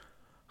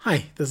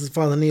Hi, this is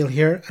Father Neil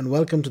here, and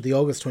welcome to the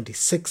August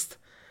 26th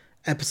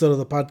episode of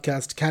the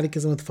podcast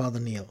Catechism with Father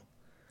Neil.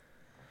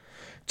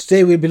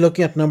 Today we'll be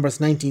looking at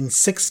numbers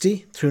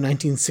 1960 through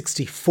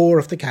 1964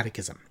 of the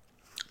Catechism.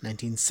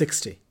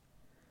 1960.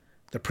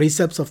 The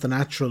precepts of the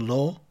natural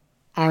law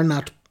are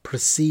not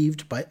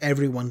perceived by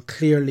everyone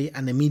clearly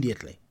and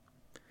immediately.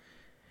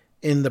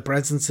 In the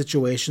present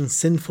situation,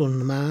 sinful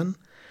man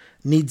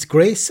needs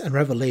grace and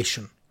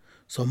revelation,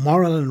 so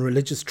moral and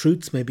religious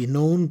truths may be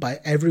known by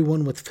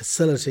everyone with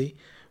facility,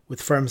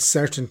 with firm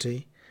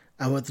certainty,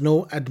 and with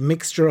no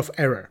admixture of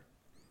error.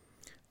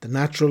 The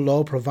natural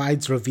law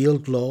provides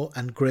revealed law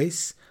and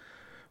grace,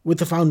 with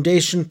the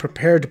foundation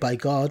prepared by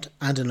God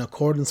and in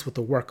accordance with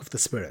the work of the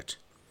Spirit.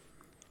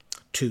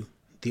 2.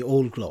 The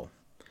Old Law.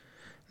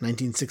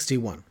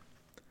 1961.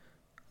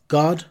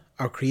 God,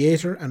 our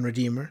Creator and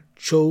Redeemer,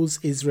 chose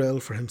Israel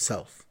for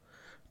himself,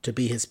 to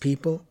be his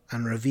people,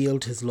 and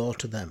revealed his law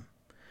to them,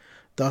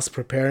 thus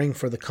preparing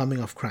for the coming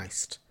of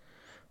Christ.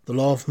 The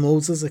law of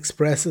Moses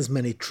expresses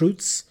many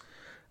truths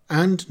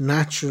and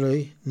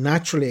naturally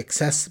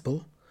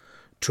accessible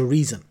to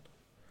reason.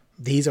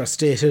 These are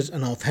stated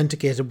and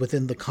authenticated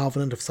within the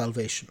covenant of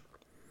salvation.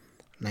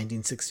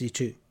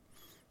 1962.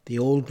 The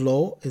Old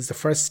Law is the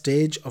first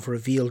stage of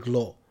revealed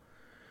law.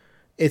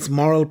 Its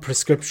moral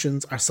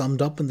prescriptions are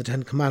summed up in the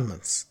Ten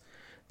Commandments.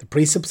 The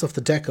precepts of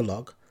the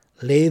Decalogue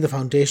lay the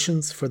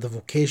foundations for the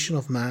vocation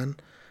of man,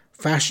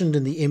 fashioned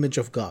in the image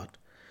of God.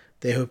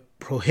 They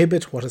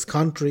prohibit what is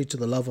contrary to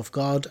the love of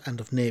God and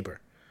of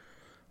neighbour,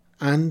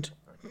 and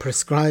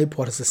prescribe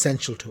what is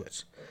essential to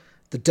it.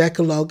 The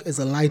Decalogue is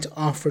a light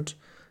offered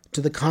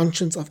to the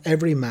conscience of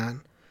every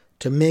man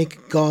to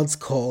make God's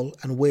call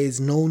and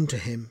ways known to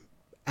him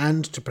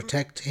and to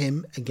protect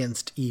him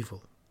against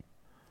evil.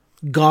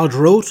 God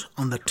wrote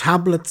on the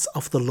tablets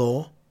of the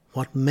law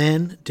what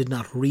men did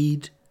not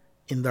read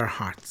in their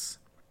hearts.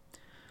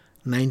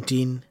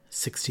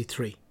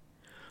 1963.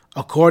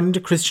 According to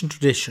Christian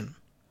tradition,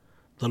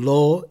 the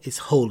law is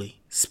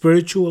holy,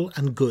 spiritual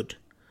and good,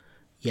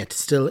 yet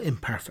still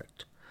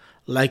imperfect.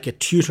 Like a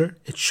tutor,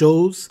 it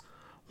shows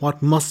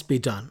what must be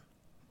done,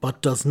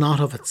 but does not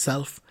of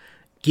itself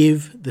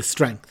give the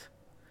strength,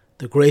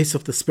 the grace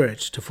of the Spirit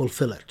to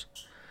fulfill it.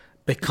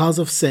 Because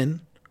of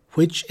sin,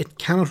 which it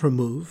cannot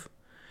remove,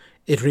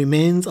 it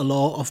remains a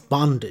law of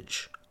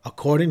bondage.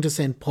 According to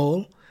St.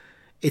 Paul,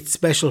 its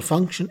special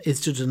function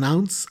is to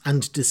denounce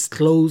and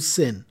disclose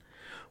sin,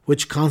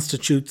 which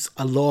constitutes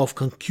a law of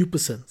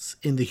concupiscence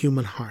in the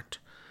human heart.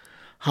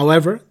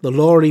 However, the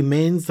law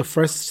remains the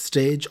first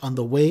stage on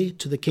the way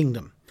to the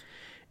kingdom.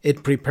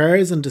 It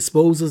prepares and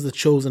disposes the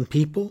chosen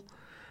people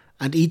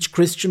and each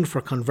Christian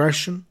for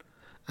conversion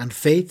and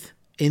faith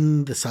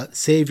in the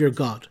Saviour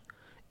God.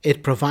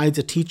 It provides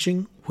a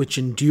teaching which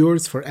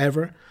endures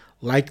forever,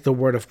 like the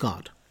Word of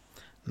God.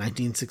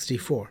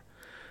 1964.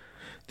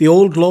 The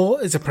Old Law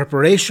is a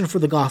preparation for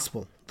the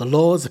Gospel. The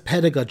law is a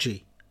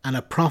pedagogy and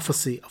a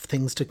prophecy of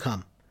things to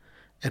come.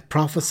 It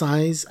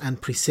prophesies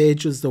and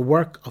presages the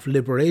work of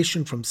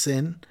liberation from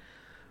sin,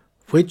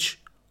 which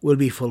will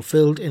be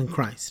fulfilled in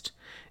Christ.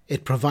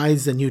 It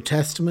provides the New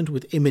Testament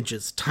with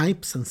images,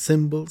 types and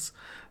symbols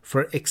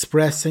for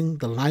expressing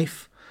the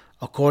life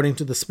according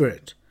to the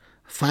Spirit.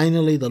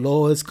 Finally, the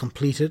law is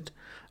completed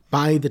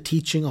by the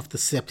teaching of the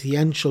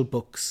Septuagint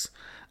books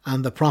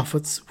and the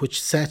prophets, which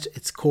set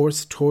its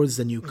course towards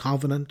the new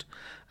covenant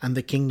and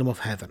the kingdom of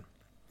heaven.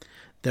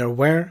 There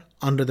were,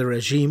 under the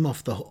regime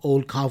of the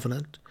Old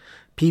Covenant,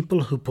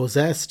 people who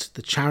possessed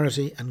the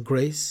charity and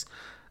grace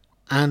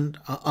and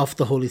of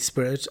the Holy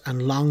Spirit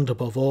and longed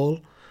above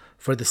all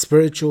for the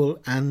spiritual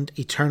and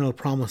eternal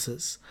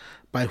promises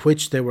by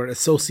which they were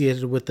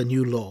associated with the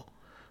new law.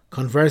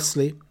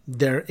 Conversely,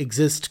 there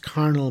exist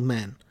carnal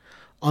men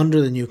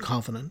under the new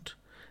covenant,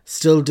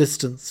 still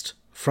distanced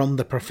from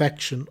the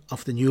perfection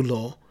of the new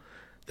law,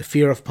 the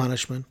fear of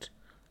punishment,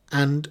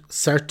 and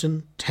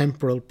certain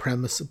temporal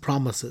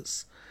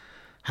promises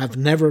have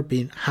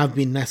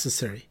been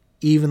necessary,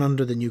 even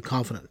under the new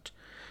covenant,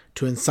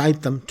 to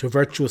incite them to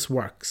virtuous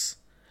works.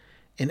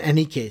 In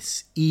any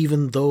case,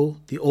 even though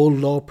the old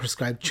law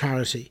prescribed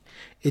charity,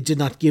 it did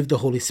not give the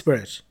Holy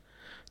Spirit,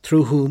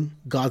 through whom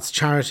God's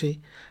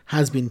charity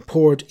has been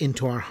poured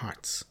into our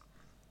hearts.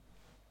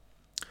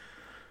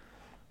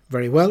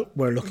 Very well,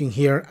 we're looking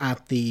here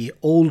at the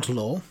Old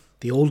Law,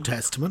 the Old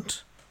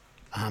Testament.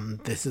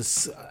 This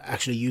is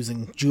actually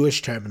using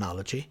Jewish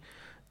terminology.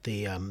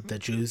 The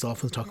Jews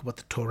often talk about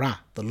the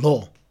Torah, the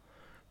law,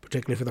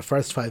 particularly for the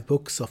first 5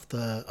 books of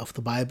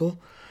the Bible.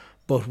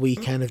 But we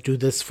kind of do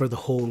this for the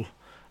whole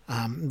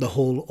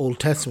Old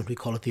Testament. We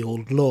call it the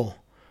Old Law,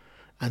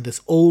 and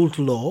this Old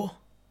Law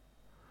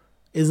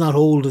is not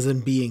old as in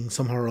being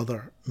somehow or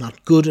other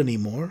not good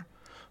anymore,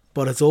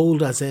 but it's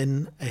old as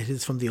in it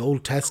is from the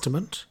Old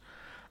Testament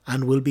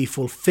and will be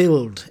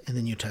fulfilled in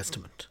the New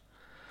Testament.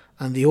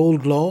 And the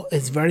Old Law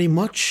is very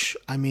much,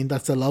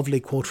 that's a lovely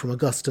quote from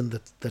Augustine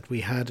that we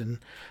had in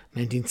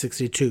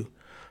 1962.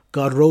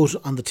 God wrote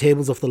on the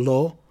tables of the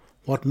law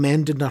what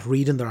men did not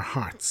read in their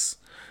hearts.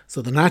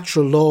 So the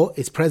natural law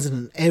is present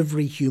in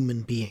every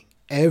human being.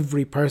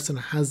 Every person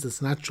has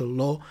this natural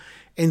law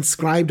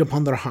inscribed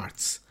upon their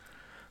hearts.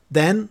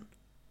 Then,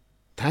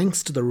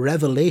 thanks to the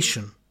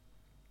revelation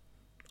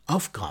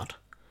of God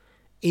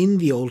in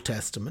the Old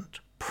Testament,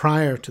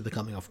 prior to the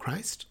coming of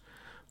Christ,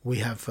 we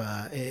have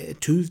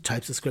two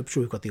types of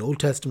scripture. We've got the Old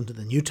Testament and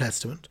the New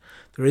Testament.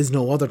 There is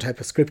no other type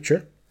of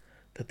scripture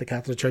that the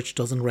Catholic Church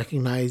doesn't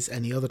recognize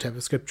any other type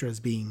of scripture as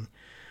being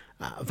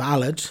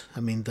valid. I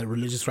mean, the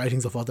religious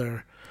writings of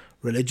other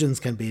religions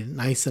can be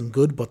nice and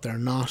good, but they're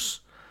not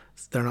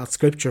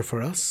scripture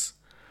for us.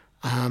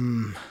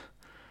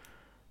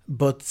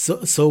 But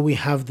so we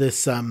have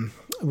this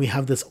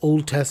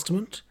Old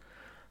Testament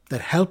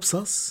that helps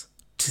us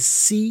to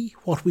see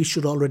what we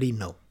should already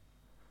know.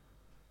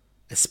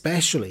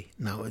 Especially,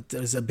 now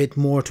there's a bit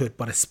more to it,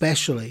 but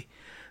especially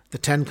the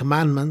Ten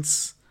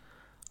Commandments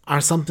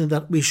are something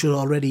that we should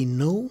already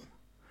know,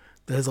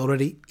 that is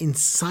already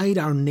inside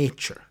our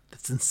nature,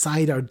 that's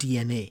inside our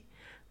DNA,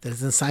 that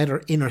is inside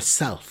our inner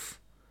self,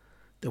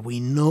 that we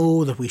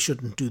know that we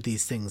shouldn't do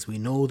these things, we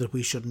know that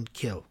we shouldn't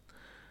kill.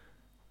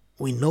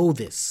 We know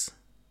this.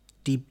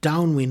 Deep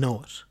down we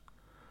know it.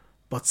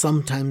 But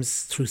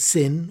sometimes through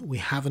sin we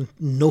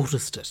haven't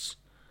noticed it.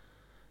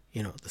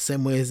 You know, the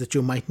same way as that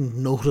you mightn't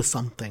notice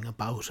something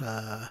about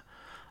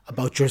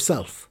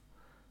yourself,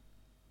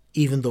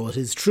 even though it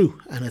is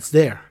true and it's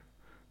there,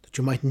 that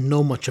you mightn't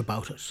know much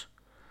about it.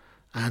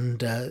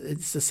 And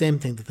it's the same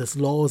thing, that this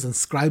law is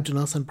inscribed in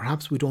us and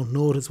perhaps we don't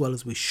know it as well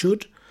as we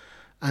should.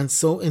 And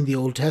so in the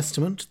Old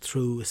Testament,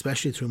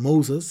 especially through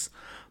Moses,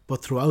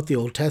 but throughout the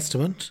Old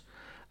Testament,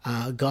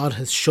 God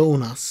has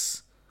shown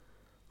us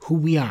who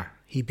we are.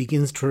 He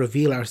begins to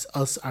reveal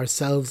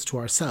ourselves to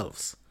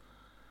ourselves.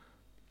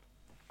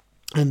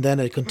 And then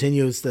it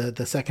continues,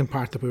 the second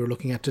part that we were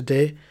looking at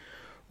today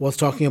was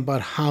talking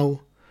about how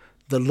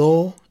the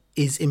law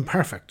is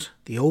imperfect.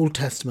 The Old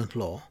Testament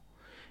law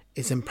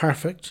is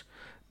imperfect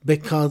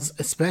because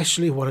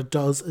especially what it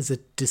does is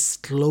it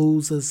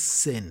discloses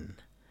sin.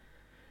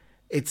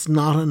 It's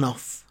not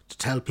enough to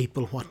tell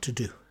people what to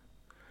do.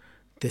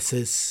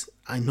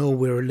 I know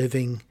we're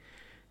living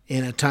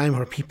in a time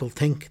where people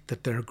think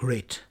that they're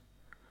great,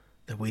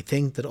 that we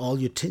think that all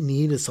you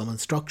need is some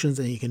instructions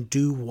and you can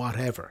do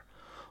whatever.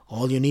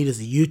 All you need is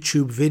a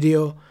YouTube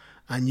video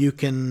and you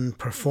can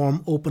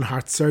perform open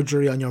heart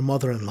surgery on your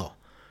mother-in-law.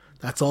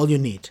 That's all you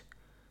need.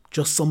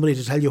 Just somebody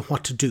to tell you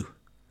what to do.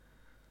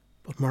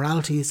 But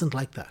morality isn't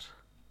like that.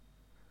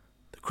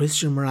 The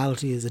Christian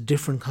morality is a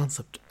different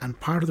concept. And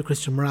part of the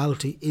Christian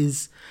morality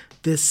is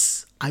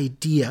this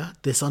idea,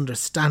 this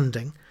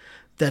understanding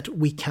that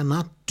we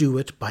cannot do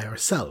it by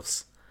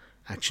ourselves.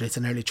 Actually, it's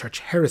an early church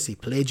heresy,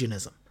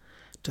 Pelagianism,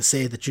 to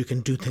say that you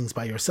can do things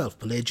by yourself.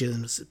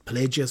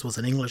 Pelagius was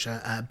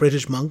a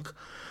British monk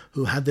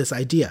who had this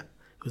idea.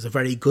 He was a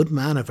very good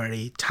man, a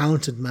very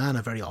talented man,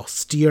 a very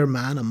austere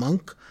man, a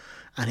monk.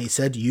 And he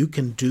said, you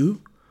can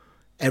do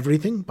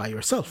everything by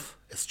yourself.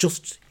 It's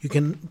just, you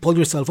can pull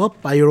yourself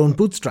up by your own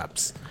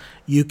bootstraps.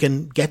 You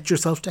can get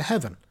yourself to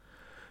heaven.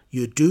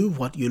 You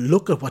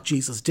look at what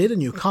Jesus did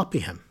and you copy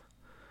him.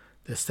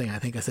 This thing I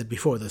think I said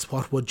before, this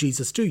what would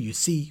Jesus do? You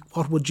see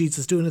what would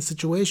Jesus do in a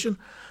situation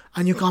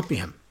and you copy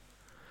him.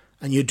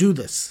 And you do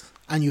this,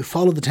 and you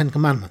follow the Ten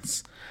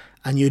Commandments,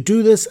 and you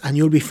do this, and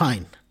you'll be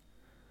fine.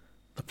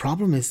 The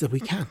problem is that we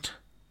can't,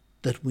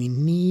 that we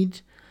need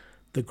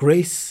the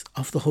grace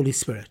of the Holy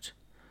Spirit.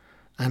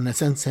 And in a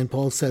sense, St.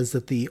 Paul says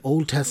that the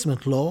Old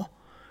Testament law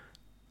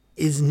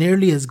is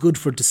nearly as good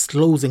for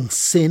disclosing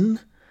sin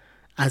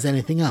as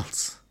anything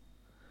else.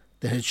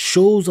 That it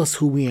shows us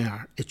who we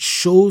are. It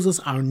shows us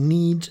our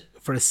need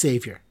for a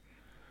Saviour.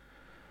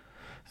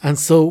 And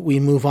so we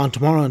move on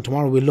tomorrow, and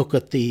tomorrow we look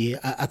at the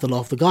law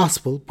of the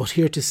gospel, but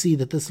here to see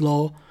that this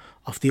law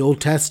of the Old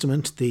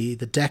Testament, the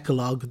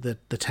Decalogue,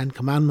 the Ten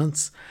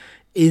Commandments,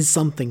 is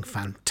something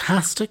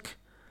fantastic,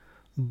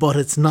 but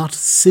it's not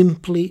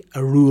simply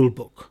a rule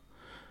book.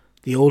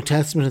 The Old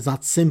Testament is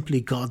not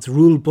simply God's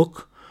rule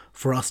book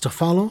for us to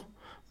follow,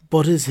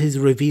 but is his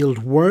revealed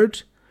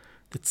word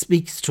that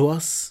speaks to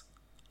us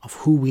of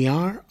who we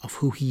are, of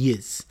who he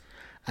is,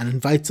 and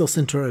invites us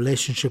into a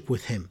relationship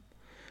with him.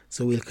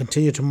 So we'll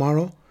continue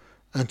tomorrow,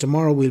 and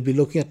tomorrow we'll be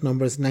looking at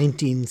numbers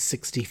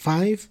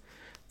 1965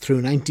 through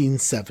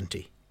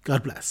 1970.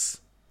 God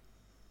bless.